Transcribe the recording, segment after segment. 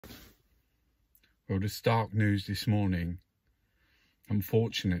Well, the stark news this morning,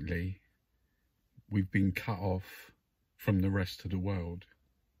 unfortunately, we've been cut off from the rest of the world.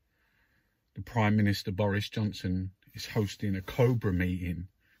 The Prime Minister Boris Johnson is hosting a Cobra meeting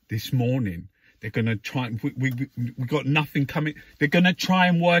this morning. They're going to try, we got nothing coming. They're going to try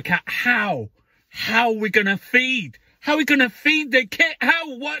and work out how we're going to feed. How are we going to feed the kid?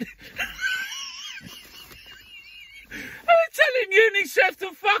 How, what? I was telling UNICEF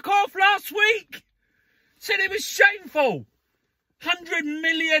to fuck off last week. Said it was shameful. 100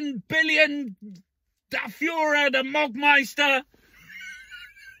 million billion, der Führer, the Mogmeister.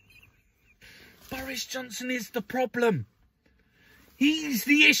 Boris Johnson is the problem. He's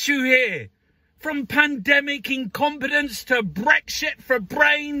the issue here. From pandemic incompetence to Brexit for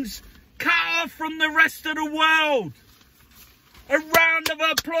brains, cut off from the rest of the world. A round of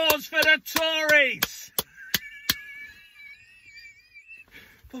applause for the Tories.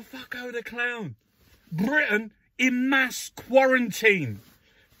 For fucko the clown. Britain in mass quarantine.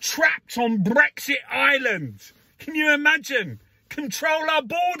 Trapped on Brexit Island. Can you imagine? Control our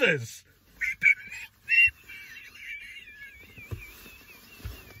borders.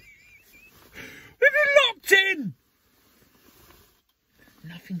 We've been locked in.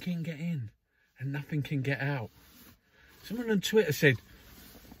 Nothing can get in and nothing can get out. Someone on Twitter said,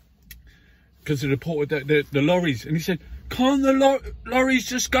 because of the lorries, and he said, can't the lorries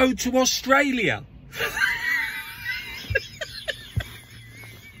just go to Australia?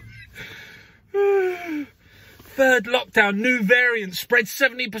 Third lockdown, new variant, spread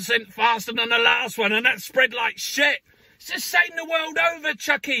 70% faster than the last one, and that spread like shit. It's the same the world over,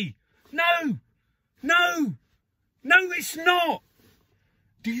 Chucky. No, it's not.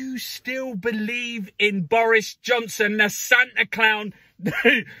 Do you still believe in Boris Johnson, the Santa clown,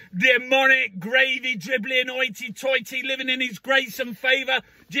 the demonic, gravy dribbling, hoity-toity, living in his grace and favour?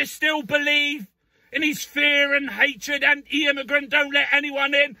 Do you still believe in his fear and hatred, anti-immigrant, don't let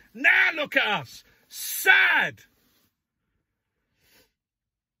anyone in? Now look at us. Sad.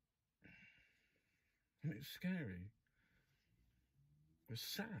 It's scary. We're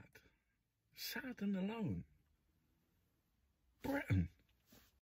sad. Sad and alone. Britain.